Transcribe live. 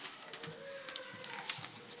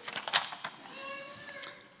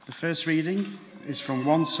The first reading is from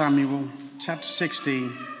 1 Samuel chapter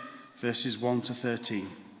 16, verses 1 to 13.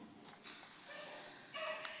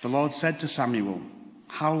 The Lord said to Samuel,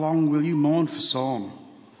 "How long will you mourn for Saul,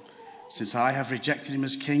 since I have rejected him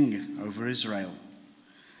as king over Israel?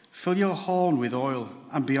 Fill your horn with oil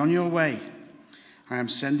and be on your way. I am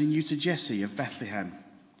sending you to Jesse of Bethlehem.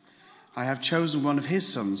 I have chosen one of his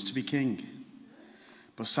sons to be king."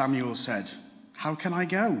 But Samuel said, "How can I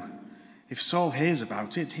go? If Saul hears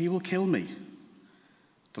about it, he will kill me."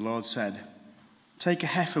 The Lord said, "Take a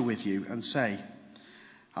heifer with you and say,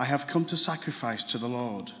 'I have come to sacrifice to the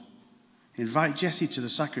Lord.' Invite Jesse to the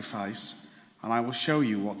sacrifice, and I will show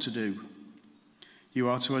you what to do. You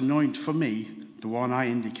are to anoint for me the one I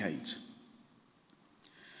indicate."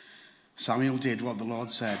 Samuel did what the Lord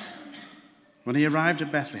said. When he arrived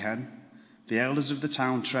at Bethlehem, the elders of the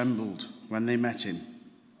town trembled when they met him.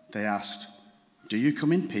 They asked, "Do you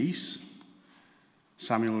come in peace?"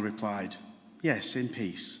 Samuel replied, "Yes, in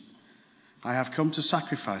peace. I have come to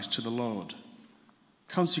sacrifice to the Lord.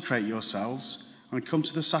 Consecrate yourselves and come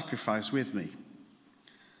to the sacrifice with me."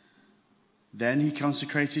 Then he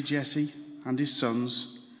consecrated Jesse and his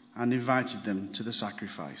sons and invited them to the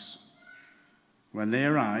sacrifice. When they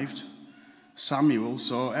arrived, Samuel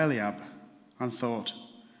saw Eliab and thought,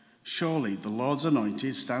 "Surely the Lord's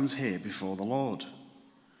anointed stands here before the Lord."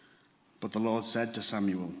 But the Lord said to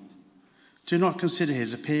Samuel, "Do not consider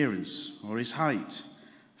his appearance or his height,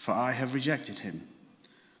 for I have rejected him.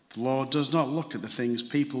 The Lord does not look at the things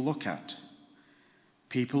people look at.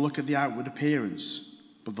 People look at the outward appearance,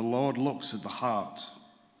 but the Lord looks at the heart."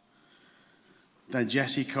 Then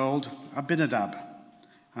Jesse called Abinadab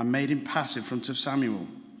and made him pass in front of Samuel.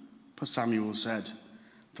 But Samuel said,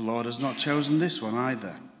 "The Lord has not chosen this one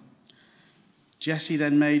either." Jesse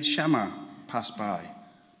then made Shammah pass by,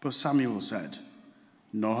 but Samuel said,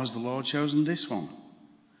 "Nor has the Lord chosen this one."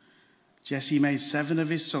 Jesse made 7 of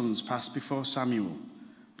his sons pass before Samuel,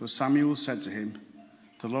 but Samuel said to him,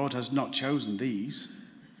 "The Lord has not chosen these."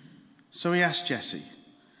 So he asked Jesse,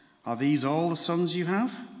 "Are these all the sons you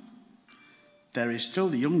have?" "There is still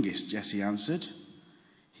the youngest," Jesse answered.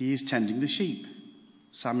 "He is tending the sheep."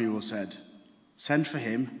 Samuel said, "Send for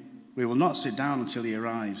him. We will not sit down until he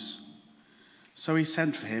arrives." So he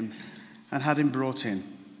sent for him and had him brought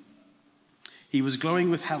in. He was glowing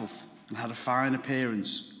with health and had a fine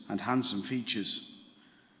appearance and handsome features.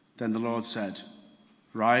 Then the Lord said,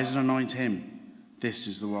 "Rise and anoint him. This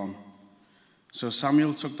is the one." So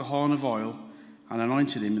Samuel took the horn of oil and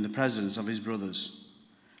anointed him in the presence of his brothers.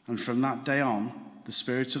 And from that day on, the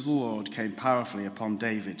Spirit of the Lord came powerfully upon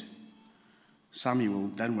David.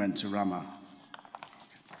 Samuel then went to Ramah.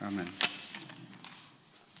 Amen.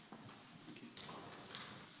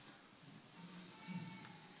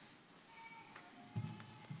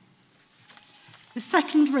 The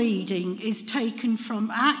second reading is taken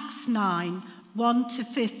from Acts 9, 1 to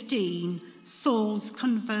 15, Saul's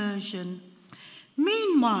conversion.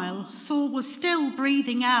 Meanwhile, Saul was still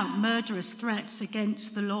breathing out murderous threats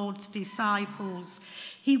against the Lord's disciples.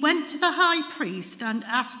 He went to the high priest and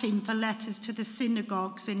asked him for letters to the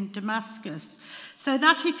synagogues in Damascus, so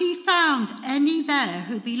that if he found any there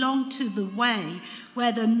who belonged to the way,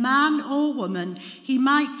 whether man or woman, he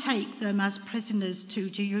might take them as prisoners to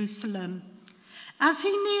Jerusalem. As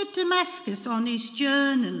he neared Damascus on his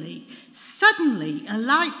journey, suddenly a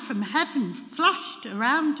light from heaven flashed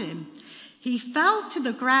around him. He fell to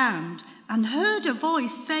the ground and heard a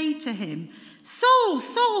voice say to him, "Saul,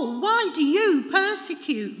 Saul, why do you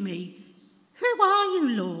persecute me?" "Who are you,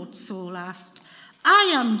 Lord?" Saul asked. "I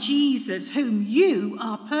am Jesus, whom you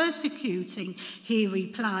are persecuting," he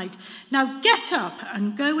replied. "Now get up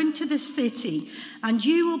and go into the city, and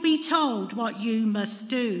you will be told what you must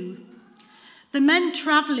do." The men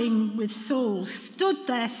travelling with Saul stood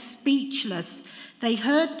there speechless. They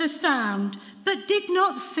heard the sound, but did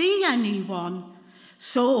not see anyone.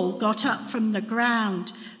 Saul got up from the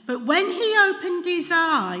ground, but when he opened his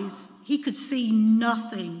eyes, he could see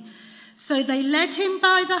nothing. So they led him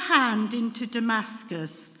by the hand into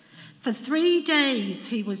Damascus. For 3 days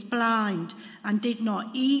he was blind and did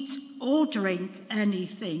not eat or drink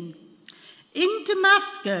anything. In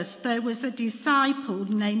Damascus there was a disciple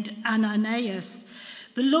named Ananias.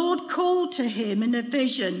 The Lord called to him in a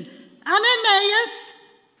vision, "Ananias?"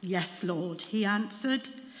 "Yes, Lord," he answered.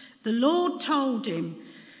 The Lord told him,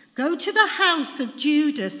 "Go to the house of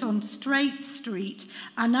Judas on Straight Street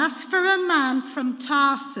and ask for a man from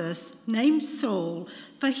Tarsus named Saul,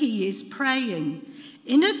 for he is praying.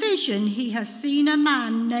 In a vision, he has seen a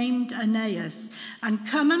man named Aeneas and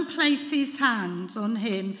come and place his hands on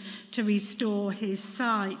him to restore his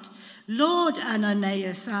sight. Lord,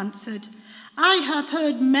 Ananias answered, I have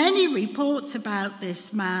heard many reports about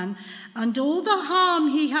this man and all the harm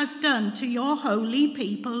he has done to your holy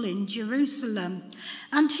people in Jerusalem.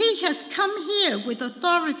 And he has come here with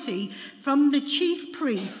authority from the chief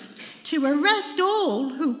priests to arrest all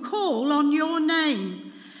who call on your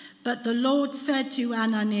name. But the Lord said to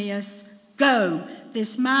Ananias, Go,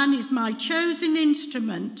 this man is my chosen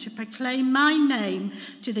instrument to proclaim my name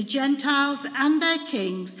to the Gentiles and their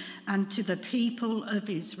kings and to the people of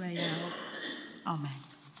Israel. Amen.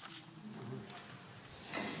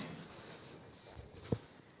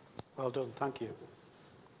 Well done, thank you.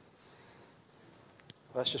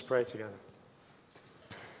 Let's just pray together.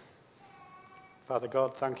 Father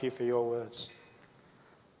God, thank you for your words.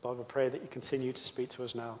 Lord, we pray that you continue to speak to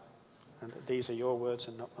us now, and that these are your words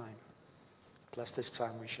and not mine. Bless this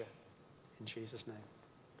time we share. In Jesus' name.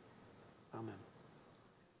 Amen.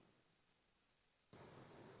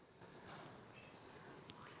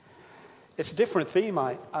 It's a different theme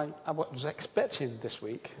I was expecting this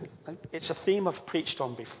week. It's a theme I've preached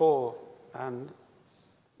on before, and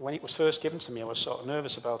when it was first given to me, I was sort of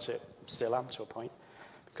nervous about it, still am to a point,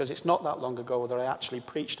 because it's not that long ago that I actually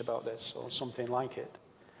preached about this or something like it.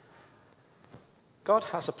 God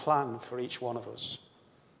has a plan for each one of us.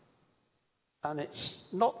 And it's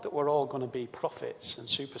not that we're all going to be prophets and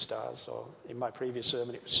superstars, or in my previous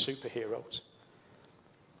sermon it was superheroes.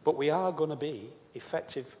 But we are going to be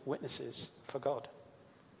effective witnesses for God.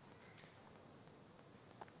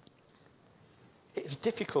 It's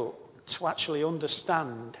difficult to actually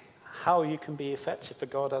understand how you can be effective for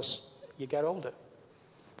God as you get older.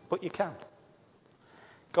 But you can.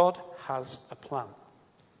 God has a plan.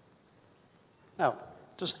 Now,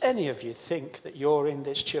 does any of you think that you're in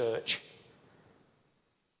this church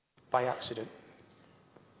by accident?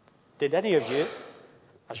 Did any of you,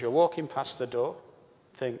 as you're walking past the door,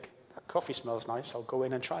 think, that coffee smells nice, I'll go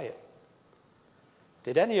in and try it?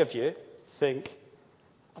 Did any of you think,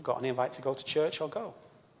 I've got an invite to go to church, I'll go?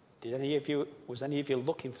 Was any of you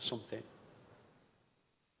looking for something?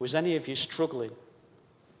 Was any of you struggling?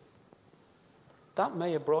 That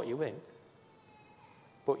may have brought you in,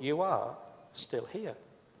 but you are still here.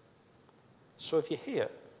 So if you're here,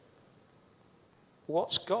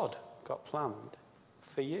 what's God got planned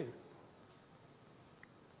for you?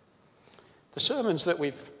 The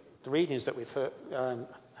readings that we've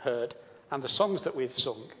heard, and the songs that we've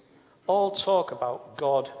sung, all talk about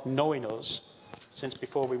God knowing us since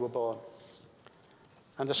before we were born.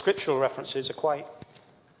 And the scriptural references are quite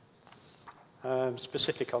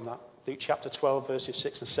specific on that. Luke chapter 12, verses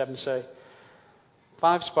 6 and 7 say,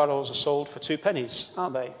 5 sparrows are sold for 2 pennies,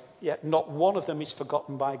 aren't they? Yet not one of them is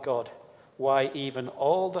forgotten by God. Why, even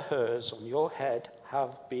all the hairs on your head have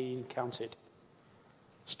been counted.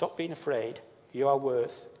 Stop being afraid. You are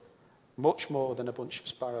worth much more than a bunch of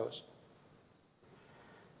sparrows.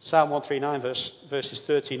 Psalm 139, verses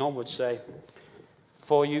 13 onwards say,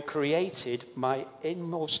 For you created my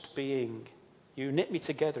inmost being. You knit me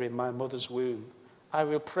together in my mother's womb. I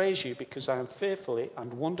will praise you because I am fearfully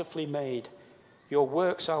and wonderfully made. Your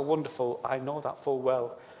works are wonderful, I know that full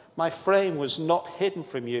well. My frame was not hidden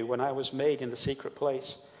from you when I was made in the secret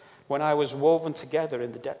place, when I was woven together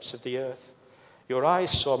in the depths of the earth. Your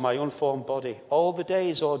eyes saw my unformed body. All the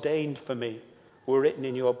days ordained for me were written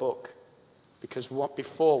in your book, because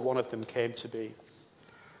before one of them came to be.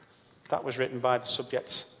 That was written by the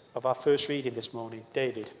subject of our first reading this morning,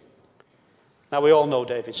 David. Now, we all know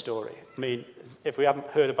David's story. I mean, if we haven't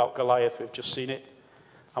heard about Goliath, we've just seen it.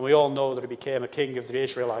 And we all know that he became a king of the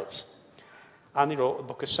Israelites. And he wrote the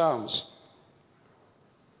book of Psalms.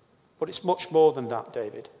 But it's much more than that,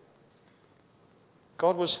 David.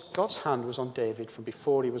 God's hand was on David from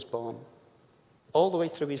before he was born, all the way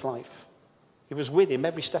through his life. He was with him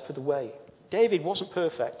every step of the way. David wasn't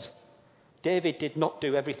perfect. David did not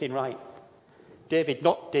do everything right. David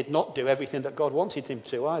did not do everything that God wanted him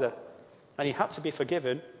to either. And he had to be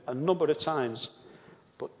forgiven a number of times.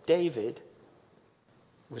 But David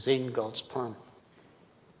was in God's plan.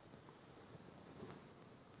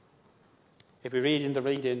 If we read in the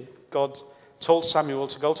reading, God told Samuel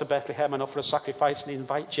to go to Bethlehem and offer a sacrifice and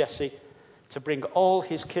invite Jesse to bring all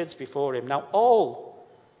his kids before him. Now, all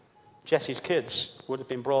Jesse's kids would have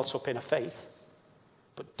been brought up in a faith,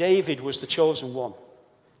 but David was the chosen one.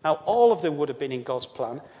 Now, all of them would have been in God's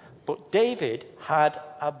plan, but David had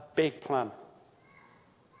a big plan.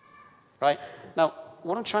 Right? Now,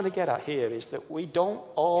 what I'm trying to get at here is that we don't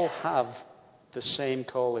all have the same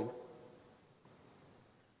calling.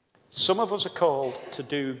 Some of us are called to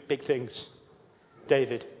do big things.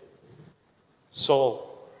 David, Saul.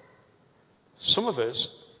 Some of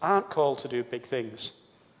us aren't called to do big things.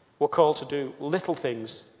 We're called to do little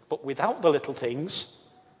things. But without the little things,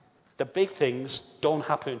 the big things don't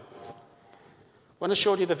happen. When I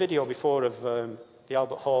showed you the video before of the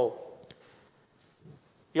Albert Hall,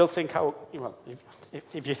 you'll think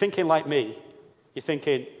if you're thinking like me, you're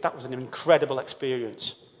thinking that was an incredible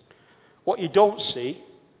experience. What you don't see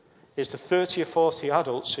is the 30 or 40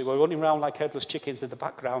 adults who are running around like headless chickens in the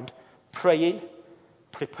background, praying,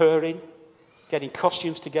 preparing, getting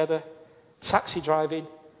costumes together, taxi driving,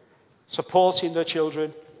 supporting their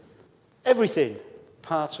children, everything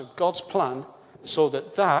part of God's plan so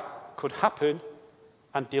that that could happen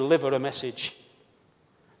and deliver a message.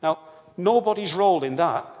 Now, nobody's role in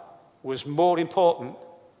that was more important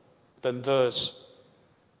than theirs.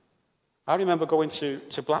 I remember going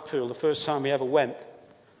to Blackpool the first time we ever went,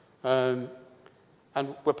 and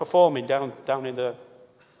we're performing down in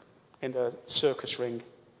the circus ring,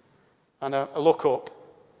 and I look up,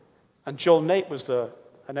 and Joel Nate was there,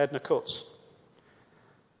 and Edna Cutts,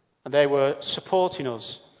 and they were supporting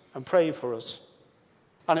us and praying for us.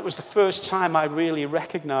 And it was the first time I really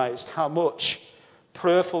recognised how much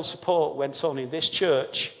prayerful support went on in this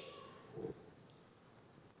church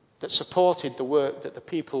that supported the work that the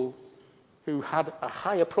people who had a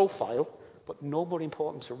higher profile but no more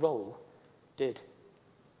important a role did.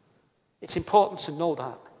 It's important to know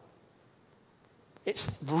that.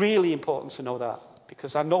 It's really important to know that,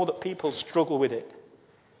 because I know that people struggle with it.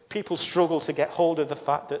 People struggle to get hold of the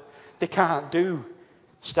fact that they can't do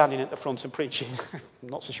standing at the front and preaching. I'm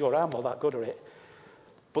not so sure I'm all that good at it.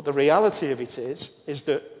 But the reality of it is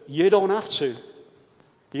that you don't have to.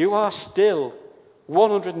 You are still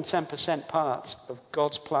 110% part of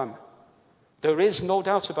God's plan. There is no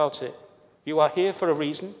doubt about it. You are here for a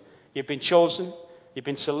reason. You've been chosen. You've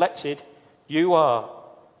been selected. You are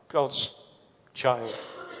God's child.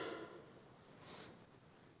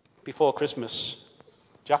 Before Christmas,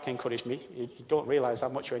 Jack encouraged me. You don't realise how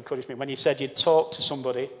much you encouraged me when he said you'd talk to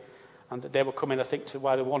somebody and that they were coming, I think, to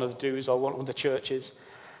either one of the do's or one of the churches.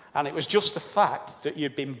 And it was just the fact that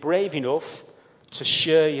you'd been brave enough to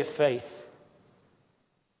share your faith.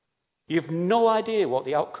 You've no idea what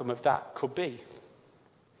the outcome of that could be.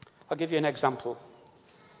 I'll give you an example.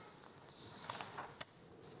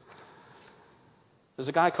 There's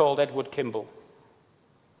a guy called Edward Kimball.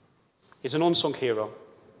 He's an unsung hero.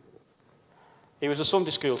 He was a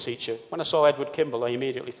Sunday school teacher. When I saw Edward Kimball, I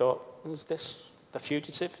immediately thought, who's this? The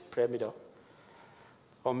Fugitive? Pray me not.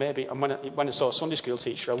 Or maybe, and when I saw a Sunday school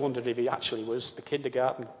teacher, I wondered if he actually was the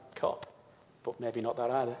kindergarten cop. But maybe not that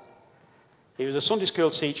either. He was a Sunday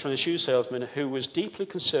school teacher and a shoe salesman who was deeply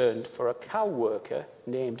concerned for a cow worker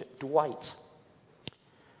named Dwight.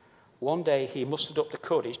 One day he mustered up the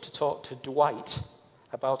courage to talk to Dwight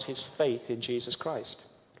about his faith in Jesus Christ.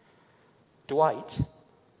 Dwight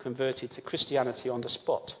converted to Christianity on the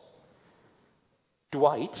spot.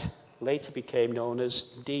 Dwight later became known as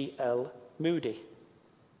D.L. Moody,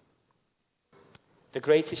 the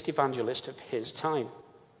greatest evangelist of his time.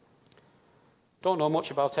 Don't know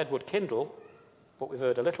much about Edward Kimball, but we've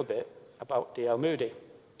heard a little bit about D.L. Moody.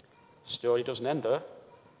 The story doesn't end there.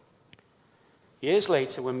 Years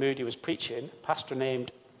later, when Moody was preaching, a pastor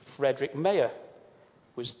named Frederick Mayer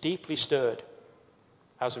was deeply stirred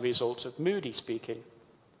as a result of Moody speaking.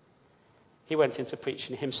 He went into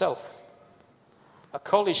preaching himself. A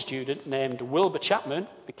college student named Wilbur Chapman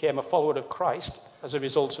became a follower of Christ as a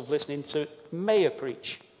result of listening to Mayer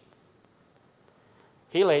preach.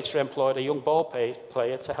 He later employed a young ball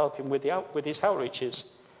player to help him with his outreaches.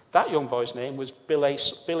 That young boy's name was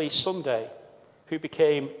Billy Sunday, who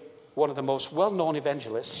became one of the most well-known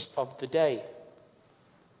evangelists of the day.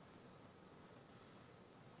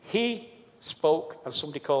 He spoke, and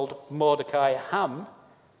somebody called Mordecai Ham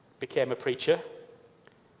became a preacher.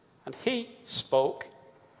 And he spoke,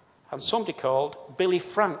 and somebody called Billy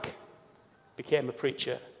Frank became a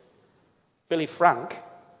preacher. Billy Frank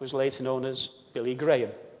was later known as Billy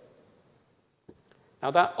Graham.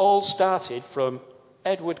 Now that all started from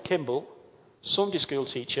Edward Kimball, Sunday school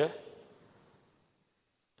teacher,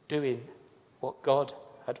 doing what God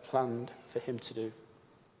had planned for him to do.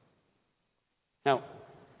 Now,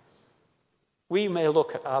 we may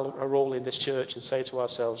look at our role in this church and say to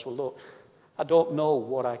ourselves, well, look, I don't know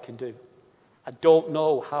what I can do. I don't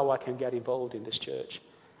know how I can get involved in this church.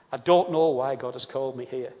 I don't know why God has called me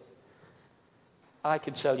here. I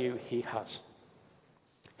can tell you he has.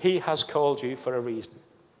 He has called you for a reason.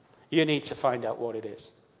 You need to find out what it is.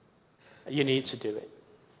 You need to do it.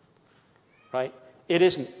 Right? It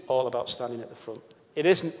isn't all about standing at the front. It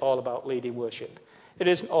isn't all about leading worship. It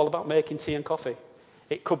isn't all about making tea and coffee.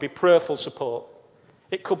 It could be prayerful support.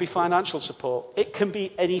 It could be financial support. It can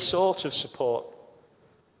be any sort of support.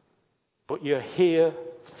 But you're here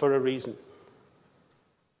for a reason.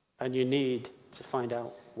 And you need to find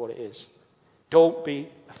out what it is. Don't be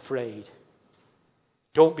afraid.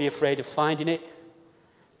 Don't be afraid of finding it.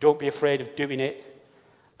 Don't be afraid of doing it.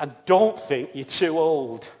 And don't think you're too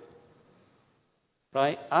old.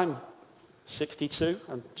 Right? I'm 62.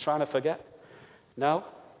 I'm trying to forget. No.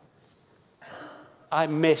 I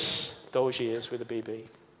miss those years with the BB.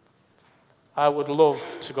 I would love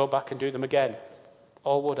to go back and do them again.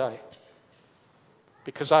 Or would I?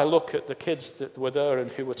 Because I look at the kids that were there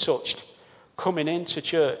and who were touched coming into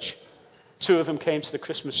church. 2 of them came to the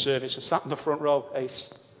Christmas service and sat in the front row.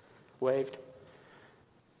 Ace waved.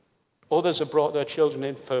 Others have brought their children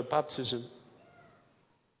in for baptism.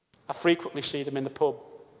 I frequently see them in the pub.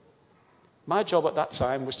 My job at that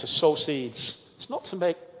time was to sow seeds. It's not to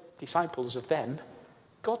make disciples of them.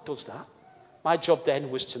 God does that. My job then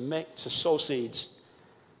was to sow seeds.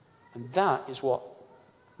 And that is what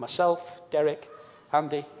myself, Derek,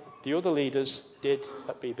 Andy, the other leaders did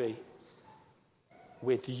at BB.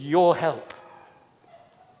 With your help.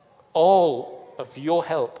 All of your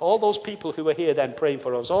help. All those people who were here then praying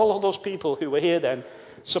for us. All of those people who were here then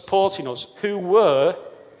supporting us. Who were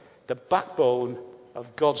the backbone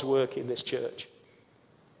of God's work in this church.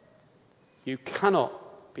 You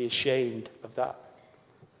cannot be ashamed of that.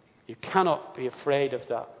 You cannot be afraid of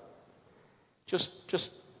that. Just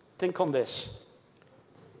think on this.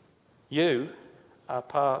 You are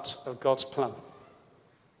part of God's plan.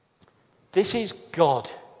 This is God.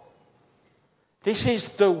 This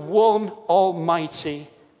is the one almighty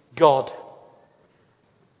God.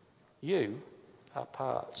 You are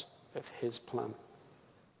part of his plan.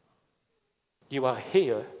 You are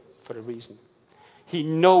here for a reason. He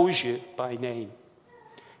knows you by name.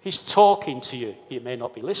 He's talking to you. You may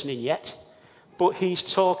not be listening yet, but he's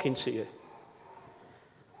talking to you.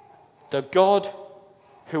 The God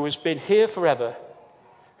who has been here forever,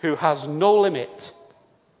 who has no limit,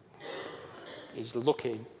 is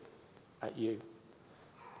looking at you.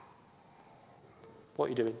 What are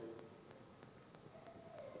you doing?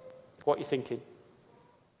 What are you thinking?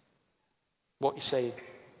 What are you saying?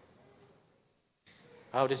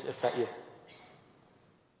 How does it affect you?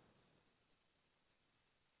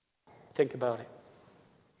 Think about it.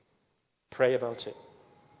 Pray about it.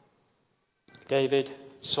 David,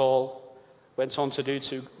 Saul, went on to do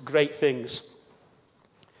 2 great things.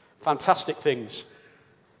 Fantastic things.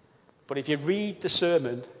 But if you read the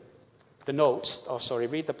sermon,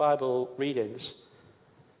 read the Bible readings,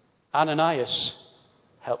 Ananias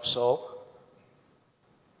helped Saul.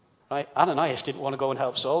 Right? Ananias didn't want to go and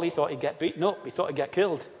help Saul. He thought he'd get beaten up. He thought he'd get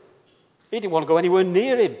killed. He didn't want to go anywhere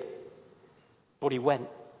near him. But he went.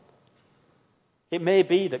 It may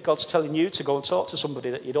be that God's telling you to go and talk to somebody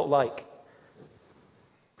that you don't like.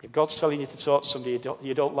 If God's telling you to talk to somebody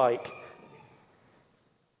you don't like,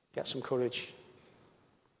 get some courage.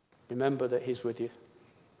 Remember that he's with you.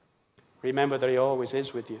 Remember that he always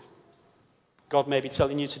is with you. God may be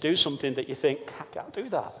telling you to do something that you think, I can't do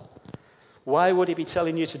that. Why would he be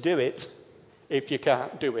telling you to do it if you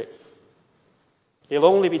can't do it? He'll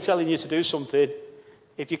only be telling you to do something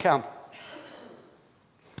if you can.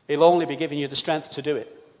 He'll only be giving you the strength to do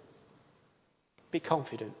it. Be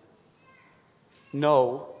confident.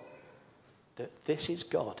 Know that this is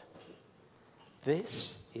God.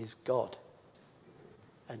 This is God.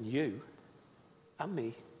 And you and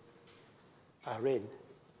me are in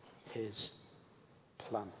his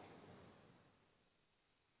plan.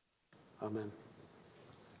 Amen.